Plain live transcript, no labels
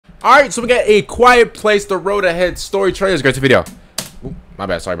Alright, so we got A Quiet Place, The Road Ahead story trailers. Go to video. Ooh, my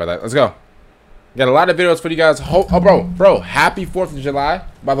bad, sorry about that. Let's go. Got a lot of videos for you guys. Oh, bro, happy 4th of July,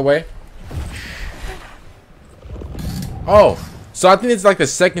 by the way. Oh, so I think it's like the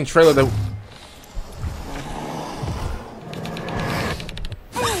second trailer that...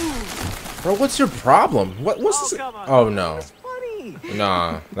 Bro, what's your problem? What's this? Oh, no.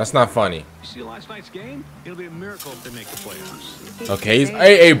 Nah, that's not funny. See last night's game? It'll be a miracle if they make the playoffs. Okay, he's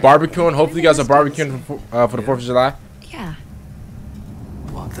hey, barbecuing. Hopefully you guys are barbecuing for the 4th of July. Yeah.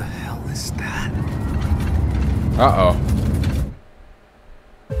 What the hell is that? Uh-oh.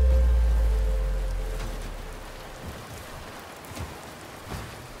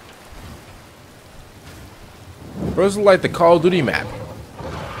 Bro, this is like the Call of Duty map.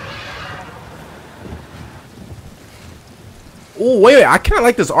 Oh, wait, I kind of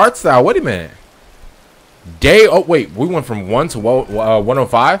like this art style. Wait a minute. Oh, wait, we went from 1 to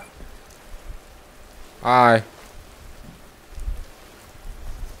 105? Hi.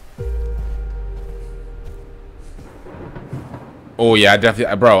 Oh, yeah, I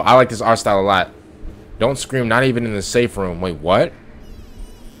definitely, bro, I like this art style a lot. Don't scream, not even in the safe room. Wait, what?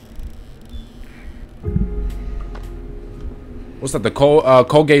 What's that, the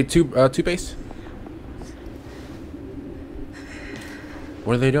Colgate toothpaste?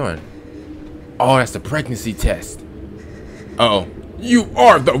 What are they doing? Oh, that's the pregnancy test. Uh-oh. You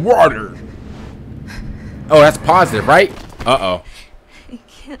are the water. Oh, that's positive, right? Uh-oh. I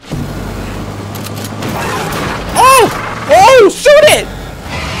can't. Oh! Oh, shoot it!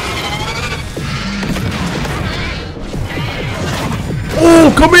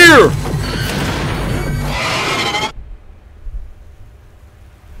 Oh, come here!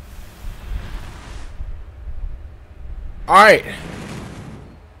 All right.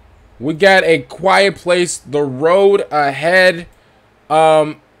 We got A Quiet Place, The Road Ahead.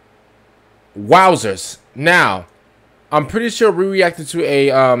 Wowzers. Now, I'm pretty sure we reacted to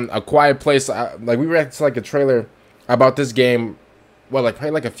a Quiet Place. Like we reacted to like a trailer about this game. Well, like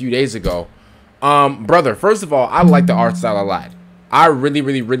probably like a few days ago. Brother, first of all, I like the art style a lot. I really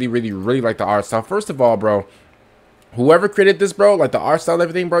like the art style. First of all, bro, whoever created this, bro, like the art style and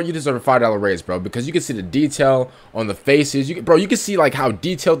everything, bro, you deserve a $5 raise, bro, because you can see the detail on the faces. You can see like how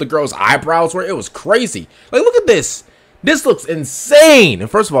detailed the girl's eyebrows were. It was crazy. Like, look at this. This looks insane. And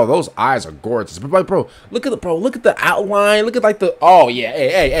first of all, those eyes are gorgeous. But like, bro, look at the outline. Look at like the, oh yeah,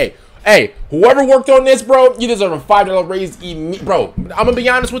 hey, whoever worked on this, bro, you deserve a $5 raise, bro. I'm gonna be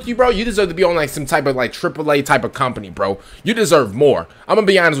honest with you, bro. You deserve to be on like some type of like AAA type of company, bro. You deserve more. I'm gonna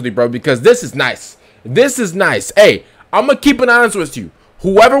be honest with you, bro, because this is nice. This is nice. Hey, I'm gonna keep it honest with you.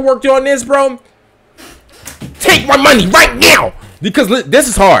 Whoever worked on this, bro, take my money right now, because this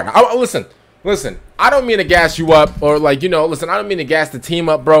is hard. Listen. I don't mean to gas you up, or like, you know, listen, I don't mean to gas the team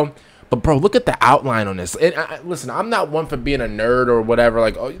up, bro. But bro, look at the outline on this. And listen, I'm not one for being a nerd or whatever.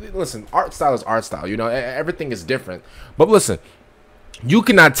 Like, oh, listen, art style is art style. You know, everything is different. But listen, you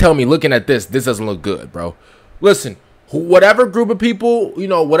cannot tell me looking at this doesn't look good, bro. Listen. Whatever group of people, you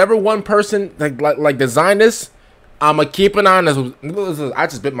know, whatever one person like designed this, I'ma keep an eye on this. I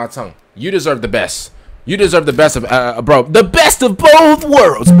just bit my tongue. You deserve the best. You deserve the best of bro, the best of both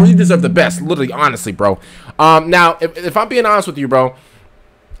worlds. Bro, you deserve the best, literally, honestly, bro. Now, if I'm being honest with you, bro,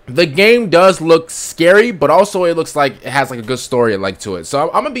 the game does look scary, but also it looks like it has like a good story like to it. So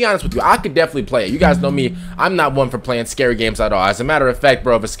I'm gonna be honest with you, I could definitely play it. You guys know me, I'm not one for playing scary games at all. As a matter of fact,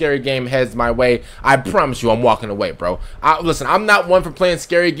 bro, if a scary game heads my way, I promise you I'm walking away, bro. Listen, I'm not one for playing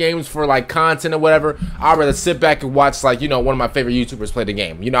scary games for like content or whatever. I'd rather sit back and watch, like, you know, one of my favorite YouTubers play the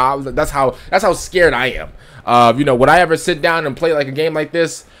game. You know, that's how scared I am. You know, would I ever sit down and play like a game like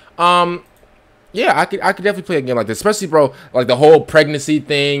this? Yeah, I could definitely play a game like this, especially, bro, like the whole pregnancy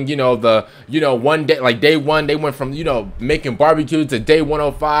thing, you know, one day, like day one, they went from, you know, making barbecue to day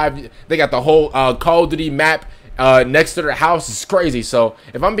 105. They got the whole Call of Duty map next to their house. It's crazy. So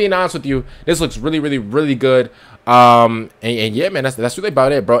if I'm being honest with you, this looks really good. And yeah, man, that's really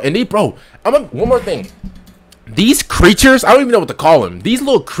about it, bro. And bro, one more thing. These creatures, I don't even know what to call them. These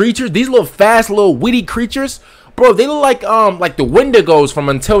little creatures, these little fast, little witty creatures, bro, they look like the Wendigos from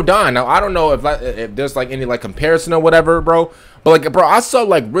Until Dawn. Now I don't know if there's like any like comparison or whatever, bro. But like, bro, I saw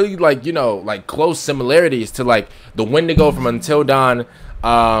like really like, you know, like close similarities to like the Wendigo from Until Dawn.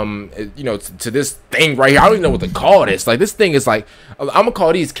 You know, to this thing right here. I don't even know what to call this. Like, this thing is like, I'm gonna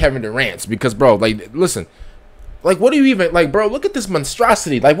call these Kevin Durant's, because bro, like, listen. Like, what do you even, like, bro, look at this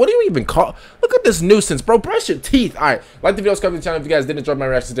monstrosity. Like, what do you even call, look at this nuisance, bro. Brush your teeth. All right, like the video, subscribe to the channel if you guys did enjoy my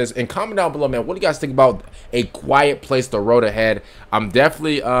reaction to this, and comment down below, man. What do you guys think about A Quiet Place: The Road Ahead? I'm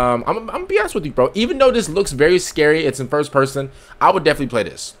definitely, I'm gonna be honest with you, bro. Even though this looks very scary, it's in first person. I would definitely play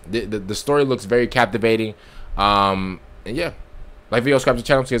this. The story looks very captivating. And yeah, like the video, subscribe to the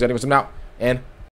channel. See you guys anyway. I'm out and